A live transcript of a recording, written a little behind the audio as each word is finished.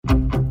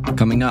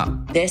Coming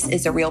up. This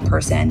is a real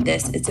person.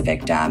 This is a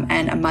victim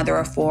and a mother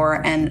of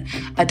four and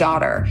a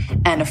daughter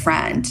and a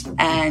friend.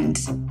 And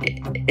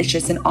it's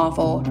just an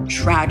awful,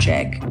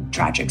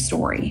 tragic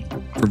story.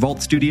 For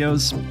Vault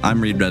Studios, I'm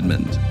Reed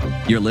Redmond.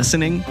 You're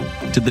listening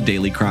to The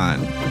Daily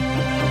Crime.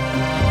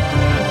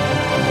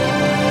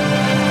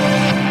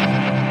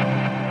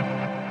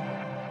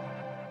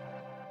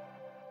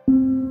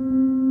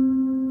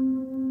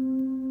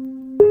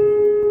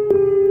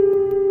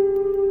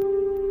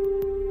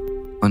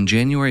 On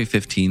January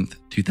 15th,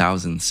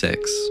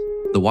 2006,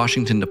 the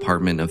Washington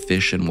Department of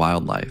Fish and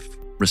Wildlife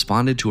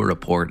responded to a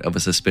report of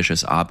a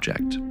suspicious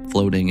object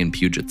floating in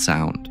Puget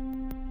Sound,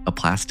 a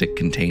plastic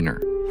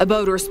container. A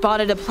boater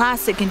spotted a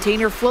plastic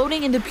container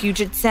floating into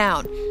Puget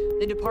Sound.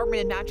 The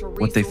Department of Natural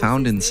Resources... What they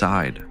found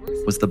inside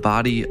was the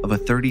body of a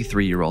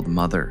 33-year-old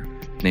mother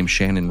named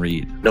Shannon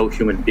Reed. No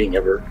human being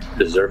ever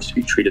deserves to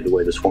be treated the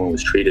way this woman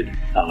was treated.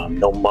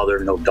 No mother,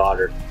 no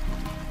daughter,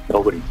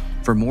 nobody.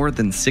 For more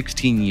than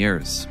 16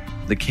 years,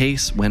 the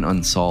case went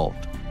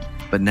unsolved,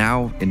 but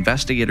now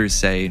investigators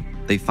say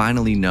they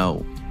finally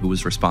know who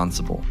was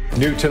responsible.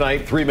 New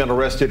tonight, 3 men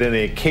arrested in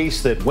a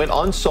case that went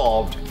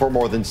unsolved for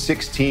more than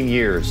 16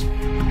 years.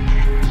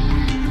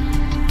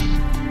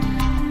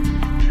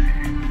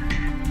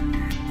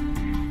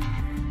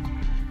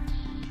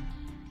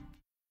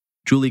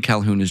 Julie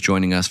Calhoun is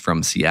joining us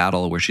from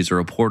Seattle, where she's a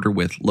reporter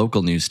with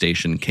local news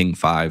station King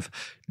 5.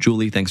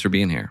 Julie, thanks for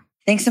being here.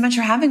 Thanks so much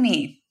for having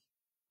me.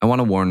 I want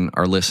to warn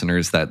our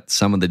listeners that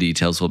some of the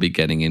details we'll be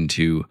getting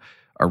into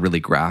are really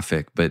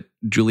graphic, but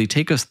Julie,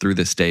 take us through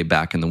this day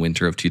back in the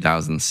winter of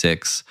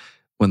 2006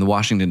 when the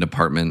Washington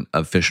Department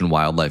of Fish and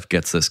Wildlife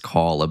gets this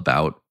call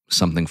about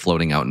something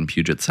floating out in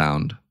Puget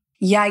Sound.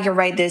 Yeah, you're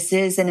right. This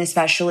is an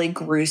especially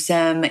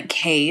gruesome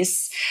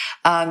case.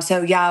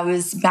 It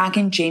was back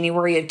in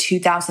January of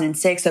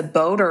 2006, a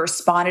boater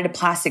spotted a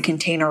plastic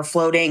container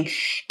floating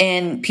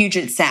in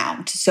Puget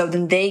Sound. So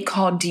then they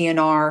called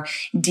DNR.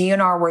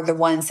 DNR were the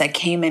ones that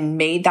came and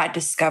made that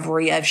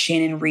discovery of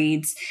Shannon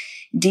Reed's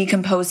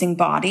decomposing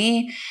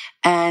body.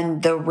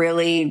 And the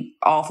really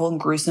awful and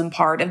gruesome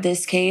part of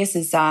this case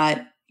is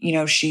that,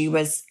 she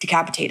was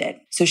decapitated.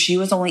 So she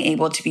was only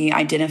able to be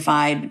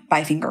identified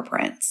by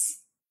fingerprints.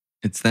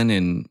 It's then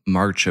in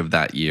March of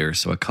that year,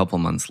 so a couple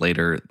months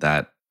later,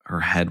 that her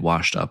head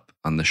washed up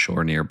on the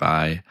shore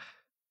nearby.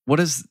 What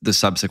does the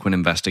subsequent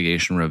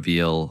investigation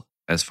reveal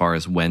as far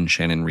as when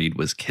Shannon Reed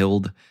was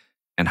killed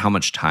and how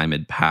much time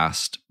had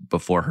passed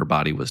before her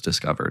body was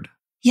discovered?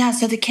 Yeah,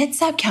 so the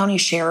Kitsap County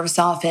Sheriff's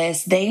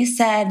Office, they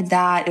said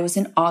that it was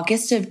in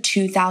August of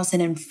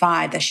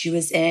 2005 that she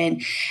was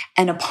in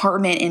an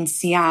apartment in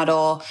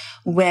Seattle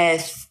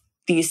with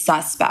these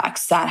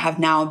suspects that have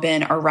now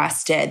been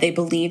arrested. They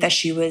believe that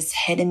she was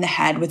hit in the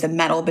head with a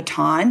metal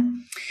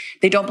baton.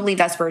 They don't believe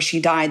that's where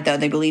she died, though.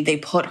 They believe they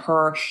put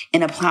her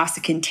in a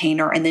plastic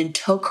container and then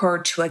took her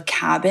to a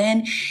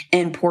cabin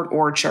in Port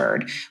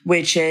Orchard,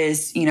 which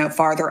is,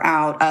 farther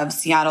out of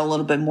Seattle, a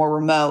little bit more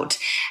remote.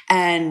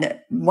 And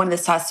one of the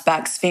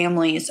suspects'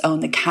 families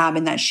owned the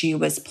cabin that she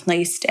was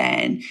placed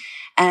in.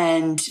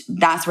 And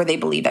that's where they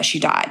believe that she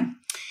died.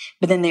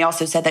 But then they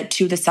also said that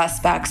two of the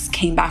suspects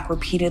came back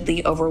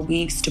repeatedly over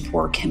weeks to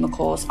pour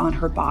chemicals on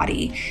her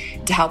body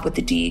to help with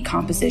the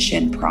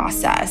decomposition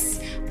process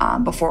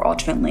before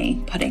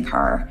ultimately putting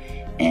her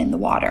in the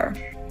water.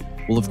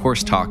 We'll, of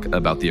course, talk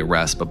about the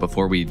arrest, but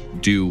before we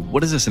do,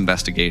 what has this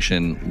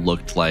investigation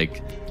looked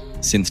like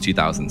since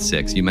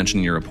 2006? You mentioned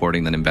in your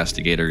reporting that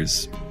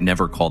investigators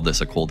never called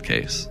this a cold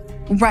case.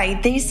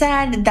 Right. They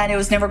said that it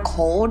was never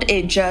cold.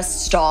 It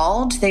just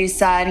stalled. They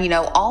said,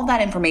 all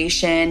that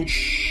information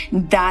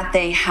that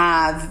they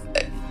have,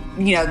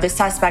 the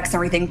suspects and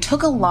everything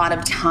took a lot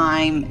of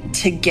time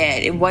to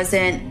get. It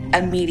wasn't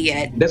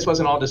immediate. This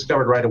wasn't all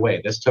discovered right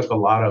away. This took a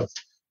lot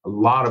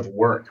of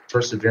work,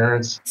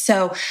 perseverance.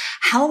 So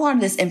how a lot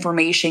of this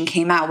information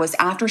came out was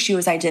after she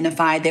was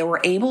identified, they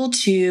were able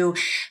to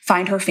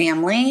find her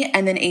family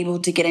and then able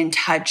to get in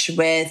touch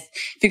with,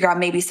 figure out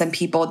maybe some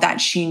people that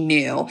she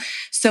knew.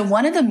 So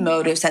one of the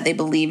motives that they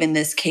believe in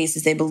this case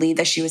is they believe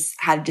that she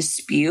had a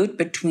dispute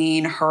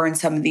between her and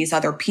some of these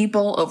other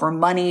people over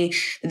money.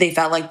 They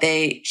felt like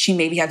she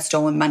maybe had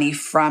stolen money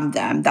from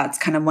them. That's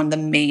kind of one of the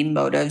main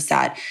motives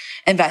that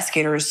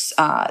investigators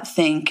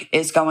think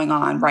is going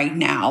on right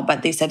now.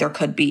 But they said there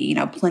could be,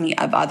 plenty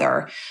of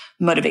other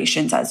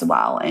motivations as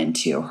well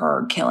into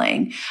her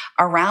killing.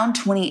 Around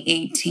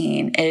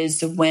 2018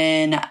 is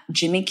when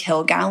Jimmy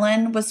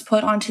Kilgallen was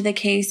put onto the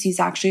case. He's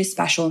actually a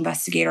special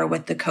investigator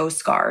with the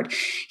Coast Guard.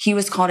 He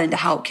was called in to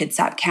help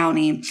Kitsap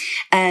County.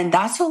 And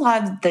that's what a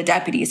lot of the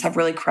deputies have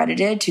really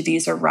credited to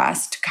these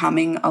arrests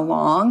coming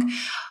along.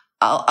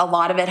 A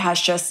lot of it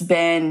has just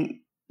been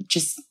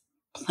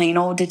plain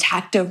old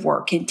detective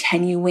work,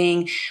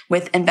 continuing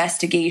with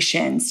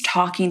investigations,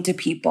 talking to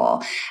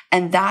people.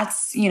 And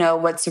that's,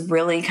 what's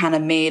really kind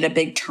of made a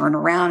big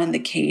turnaround in the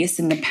case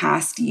in the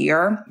past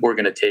year. We're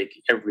going to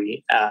take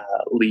every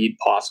lead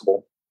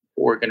possible.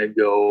 We're going to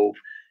go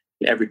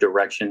in every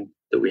direction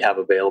that we have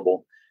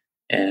available.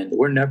 and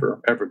we're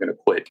never, ever going to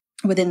quit.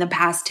 Within the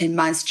past 10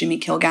 months, Jimmy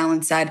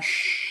Kilgallen said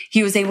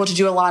he was able to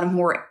do a lot of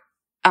more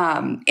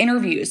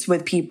interviews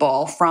with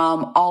people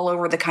from all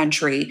over the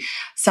country,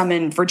 some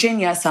in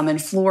Virginia, some in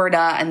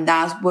Florida, and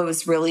that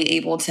was really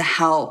able to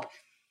help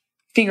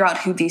figure out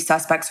who these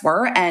suspects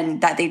were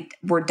and that they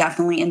were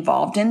definitely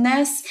involved in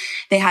this.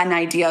 They had an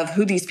idea of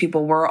who these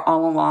people were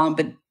all along,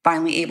 but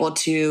finally able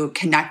to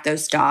connect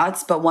those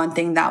dots. But one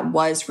thing that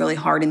was really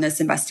hard in this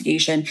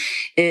investigation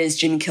is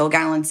Jimmy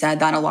Kilgallen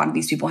said that a lot of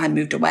these people had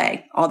moved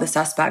away. All the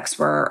suspects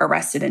were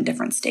arrested in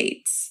different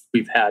states.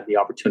 We've had the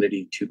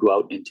opportunity to go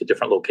out into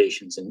different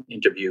locations and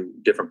interview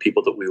different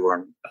people that we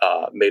were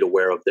made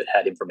aware of that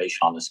had information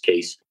on this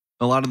case.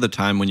 A lot of the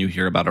time when you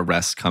hear about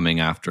arrests coming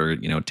after,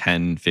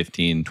 10,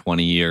 15,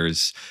 20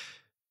 years,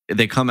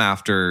 they come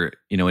after,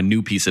 a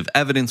new piece of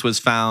evidence was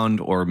found,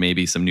 or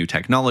maybe some new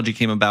technology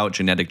came about,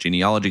 genetic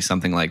genealogy,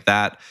 something like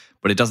that.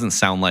 But it doesn't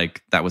sound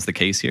like that was the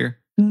case here.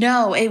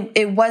 No,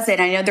 it wasn't.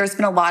 I know there's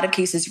been a lot of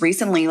cases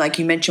recently, like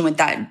you mentioned with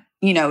that,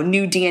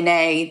 new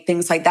DNA,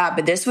 things like that.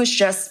 But this was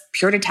just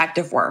pure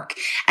detective work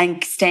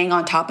and staying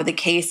on top of the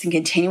case and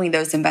continuing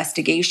those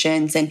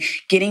investigations and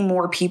getting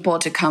more people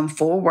to come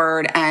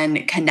forward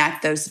and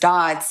connect those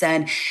dots.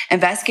 And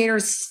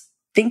investigators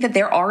think that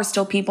there are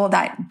still people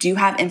that do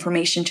have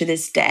information to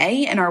this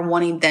day and are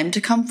wanting them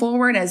to come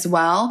forward as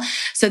well.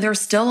 So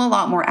there's still a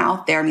lot more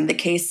out there. I mean, the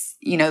case,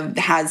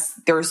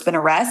 there's been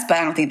arrests, but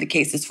I don't think the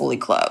case is fully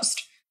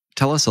closed.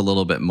 Tell us a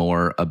little bit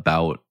more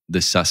about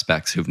the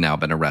suspects who've now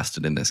been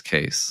arrested in this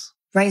case.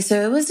 Right.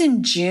 So it was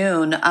in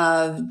June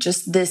of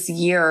just this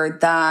year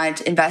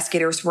that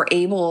investigators were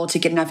able to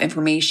get enough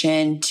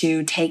information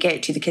to take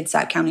it to the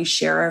Kitsap County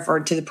Sheriff or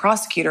to the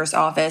prosecutor's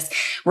office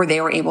where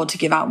they were able to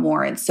give out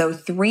warrants. So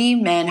 3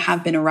 men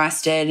have been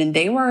arrested, and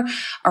they were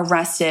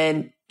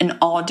arrested in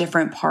all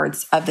different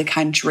parts of the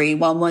country.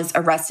 One was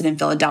arrested in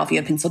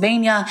Philadelphia,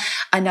 Pennsylvania,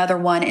 another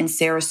one in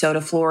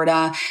Sarasota,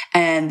 Florida,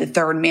 and the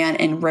third man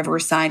in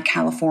Riverside,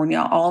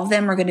 California. All of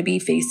them are going to be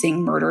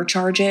facing murder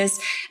charges,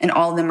 and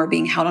all of them are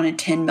being held on a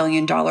 $10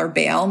 million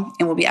bail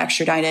and will be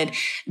extradited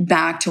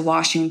back to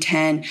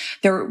Washington.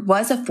 There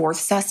was a 4th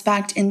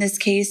suspect in this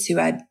case who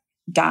had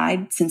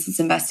died since this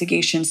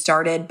investigation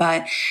started,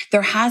 but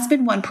there has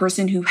been one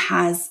person who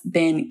has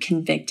been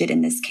convicted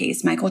in this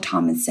case. Michael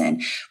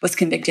Thomason was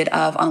convicted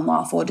of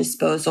unlawful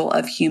disposal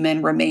of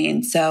human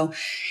remains. So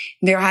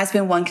there has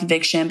been one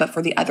conviction, but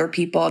for the other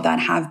people that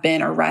have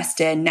been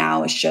arrested,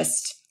 now it's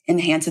just in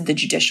the hands of the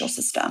judicial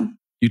system.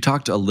 You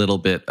talked a little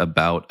bit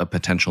about a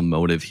potential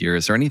motive here.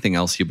 Is there anything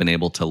else you've been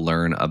able to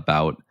learn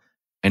about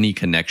any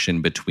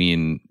connection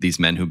between these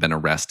men who've been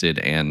arrested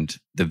and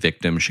the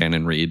victim,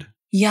 Shannon Reed?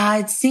 Yeah,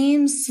 it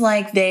seems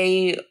like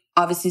they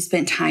obviously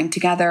spent time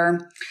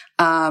together,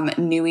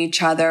 knew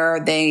each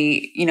other.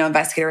 They,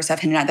 investigators have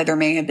hinted at that there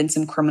may have been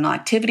some criminal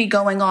activity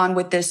going on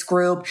with this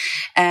group.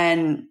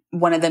 And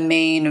one of the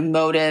main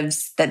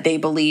motives that they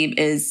believe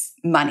is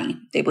money.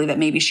 They believe that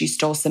maybe she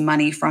stole some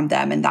money from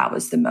them, and that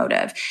was the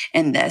motive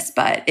in this,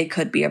 but it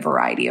could be a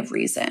variety of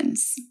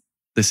reasons.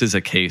 This is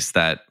a case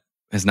that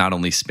has not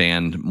only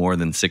spanned more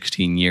than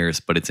 16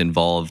 years, but it's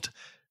involved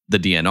the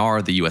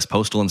DNR, the U.S.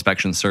 Postal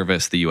Inspection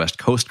Service, the U.S.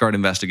 Coast Guard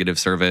Investigative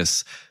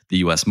Service, the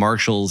U.S.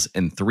 Marshals,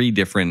 and 3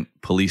 different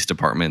police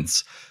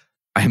departments.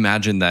 I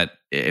imagine that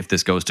if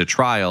this goes to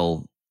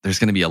trial, there's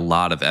going to be a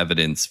lot of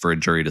evidence for a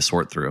jury to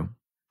sort through.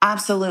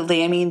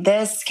 Absolutely. I mean,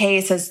 this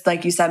case has,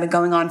 like you said, been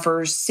going on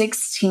for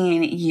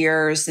 16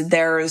 years.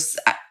 There's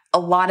a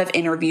lot of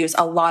interviews,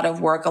 a lot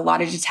of work, a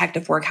lot of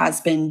detective work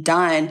has been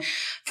done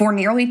for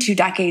nearly 2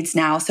 decades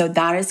now. So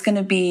that is going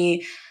to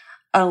be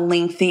a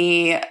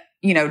lengthy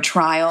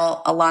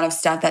trial, a lot of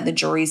stuff that the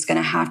jury's going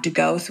to have to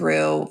go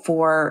through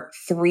for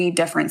 3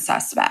 different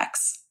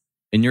suspects.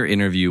 In your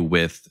interview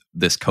with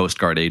this Coast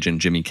Guard agent,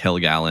 Jimmy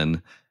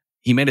Kilgallen,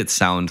 he made it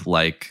sound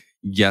like,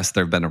 yes,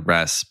 there have been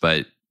arrests,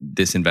 but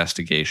this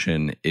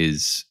investigation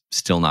is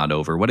still not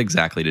over. What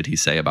exactly did he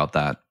say about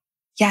that?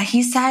 Yeah,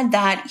 he said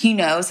that he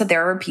knows that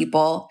there are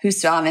people who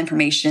still have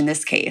information in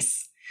this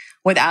case,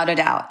 without a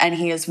doubt. And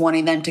he is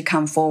wanting them to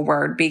come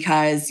forward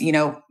because,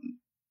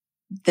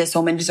 this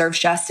woman deserves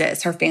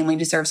justice. Her family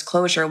deserves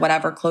closure,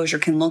 whatever closure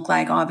can look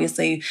like.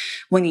 Obviously,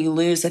 when you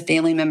lose a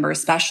family member,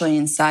 especially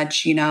in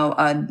such,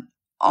 an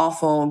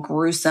awful,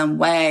 gruesome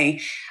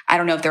way, I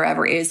don't know if there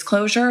ever is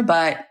closure,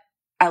 but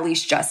at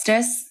least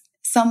justice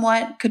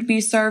somewhat could be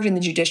served in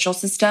the judicial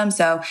system.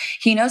 So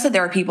he knows that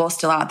there are people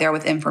still out there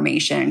with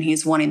information, and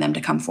he's wanting them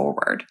to come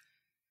forward.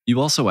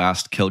 You also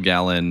asked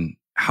Kilgallen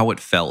how it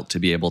felt to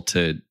be able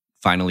to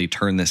finally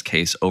turn this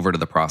case over to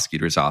the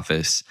prosecutor's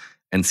office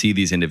and see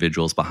these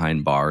individuals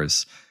behind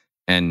bars.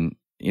 And,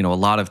 a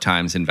lot of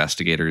times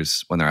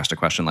investigators, when they're asked a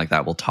question like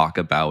that, will talk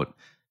about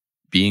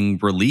being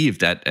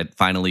relieved at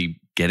finally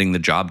getting the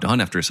job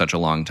done after such a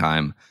long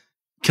time.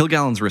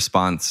 Kilgallen's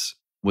response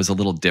was a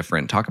little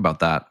different. Talk about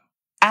that.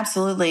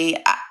 Absolutely.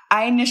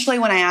 I initially,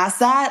 when I asked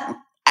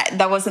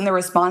that wasn't the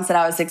response that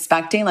I was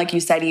expecting. Like you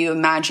said, you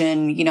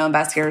imagine,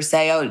 investigators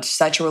say, oh, it's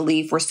such a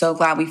relief. We're so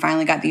glad we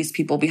finally got these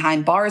people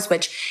behind bars,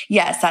 which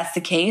yes, that's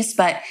the case.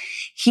 But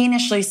he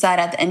initially said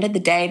at the end of the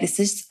day, this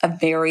is a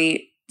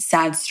very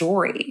sad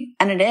story.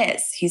 And it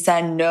is. He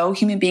said no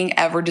human being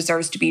ever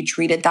deserves to be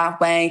treated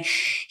that way.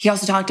 He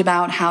also talked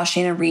about how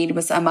Shannon Reed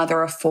was a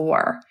mother of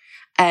 4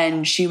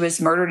 and she was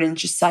murdered in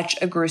just such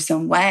a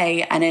gruesome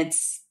way. And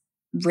it's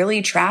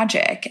really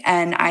tragic.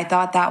 And I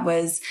thought that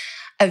was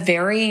a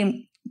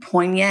very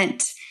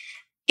poignant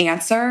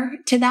answer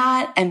to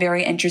that and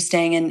very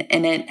interesting.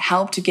 And it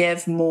helped to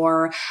give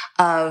more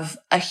of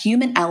a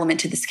human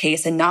element to this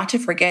case and not to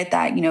forget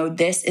that, you know,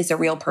 this is a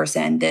real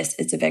person. This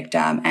is a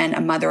victim and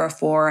a mother of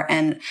 4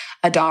 and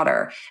a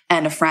daughter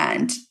and a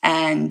friend.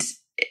 And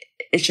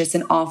it's just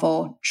an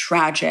awful,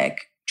 tragic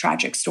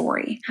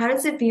story. How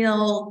does it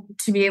feel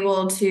to be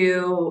able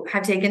to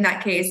have taken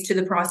that case to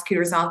the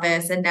prosecutor's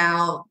office and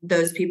now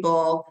those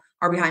people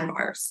are behind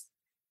bars?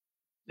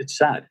 It's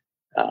sad,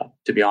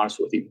 to be honest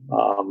with you.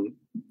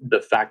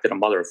 The fact that a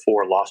mother of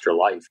 4 lost her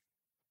life,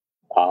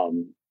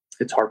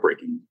 it's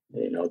heartbreaking.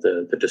 You know,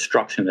 the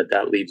destruction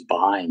that leaves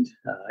behind,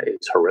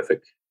 it's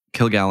horrific.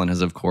 Kilgallen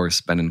has, of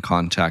course, been in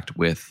contact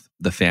with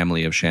the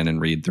family of Shannon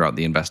Reed throughout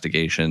the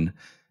investigation.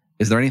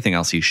 Is there anything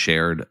else he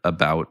shared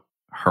about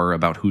her,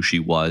 about who she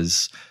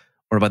was,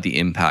 or about the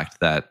impact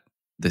that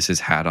this has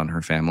had on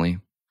her family?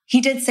 He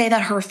did say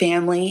that her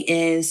family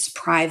is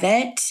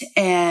private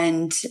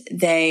and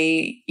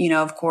they, you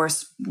know, of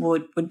course,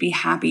 would be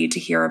happy to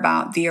hear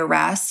about the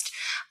arrest.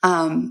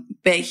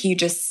 But he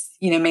just,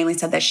 you know, mainly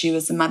said that she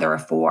was a mother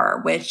of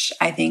 4, which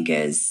I think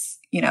is,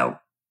 you know,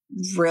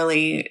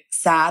 really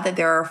sad that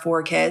there are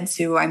 4 kids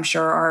who I'm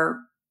sure are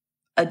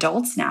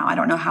adults now. I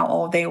don't know how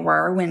old they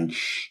were when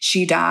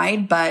she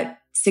died, but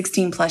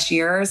 16 plus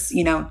years,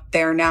 you know,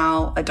 they're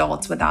now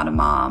adults without a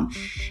mom.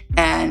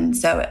 And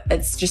so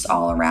it's just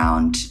all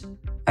around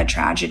a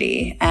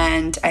tragedy.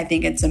 And I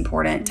think it's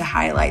important to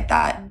highlight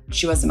that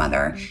she was a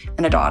mother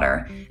and a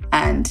daughter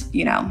and,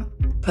 you know,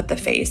 put the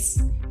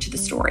face to the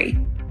story.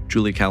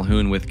 Julie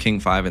Calhoun with King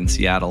 5 in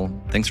Seattle.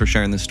 Thanks for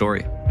sharing this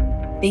story.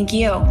 Thank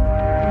you.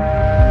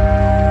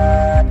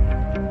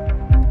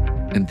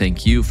 And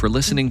thank you for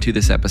listening to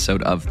this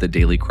episode of The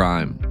Daily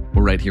Crime.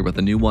 We're right here with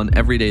a new one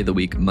every day of the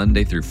week,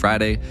 Monday through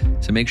Friday,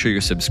 so make sure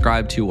you're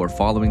subscribed to or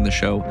following the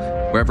show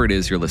wherever it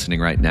is you're listening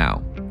right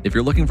now. If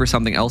you're looking for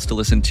something else to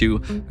listen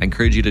to, I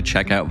encourage you to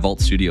check out Vault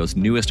Studios'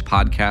 newest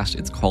podcast.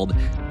 It's called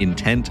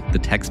Intent, the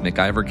Tex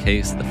McIver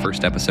Case. The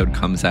first episode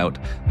comes out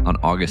on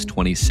August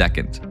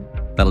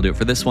 22nd. That'll do it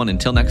for this one.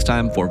 Until next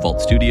time, for Vault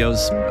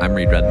Studios, I'm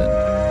Reed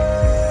Redmond.